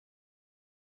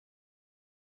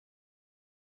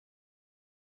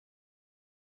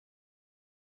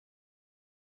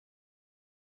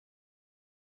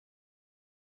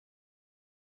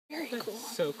Very cool.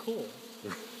 So cool.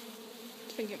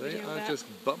 They are just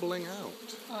bubbling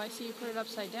out. Oh, I see you put it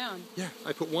upside down. Yeah,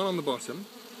 I put one on the bottom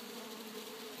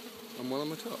and one on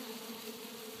the top.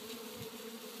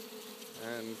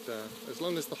 And as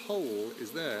long as the hole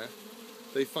is there,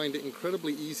 they find it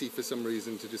incredibly easy for some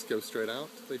reason to just go straight out.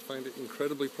 They find it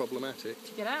incredibly problematic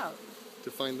To get out.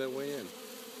 to find their way in.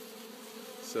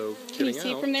 So Can you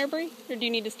see from there, Brie? Or do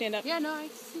you need to stand up? Yeah, no, I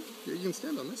see. Yeah, you can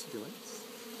stand on this if you like.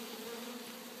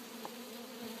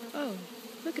 Oh,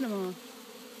 look at them all.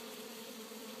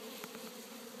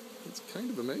 It's kind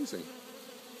of amazing.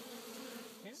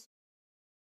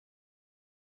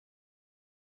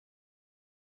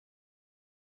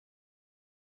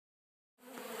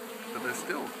 But they're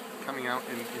still coming out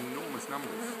in enormous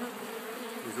numbers.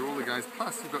 These are all the guys,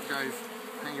 plus you've got guys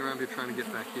hanging around here trying to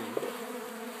get back in.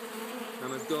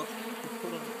 And I've put on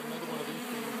another one of these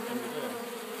things under there,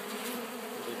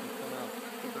 so they can come out.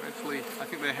 But they're actually, I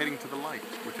think they're heading to the light,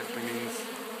 which actually means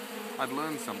I've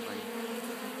learned something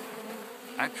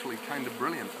actually kind of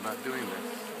brilliant about doing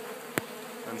this.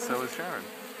 And so has Sharon,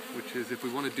 which is if we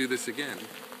want to do this again,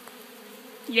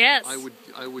 Yes. I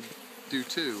would do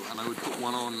two, and I would put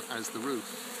one on as the roof,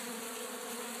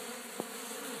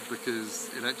 because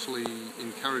it actually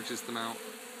encourages them out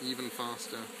even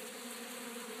faster.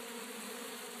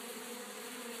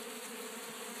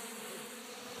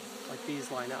 Like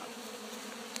these line up.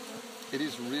 It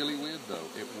is really weird though.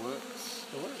 It works.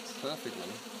 It works.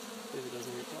 Perfectly. If it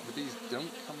doesn't reply. The bees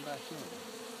don't come back in.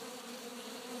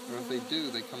 Or if they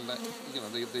do, they come back, you know,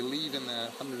 they leave in their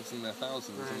hundreds and their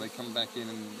thousands, right, and they come back in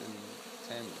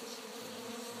tens.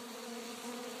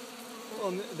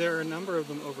 Well, there are a number of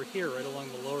them over here, right along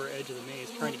the lower edge of the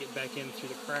maze, trying to get back in through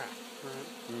the crack.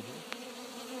 Right? Mm-hmm.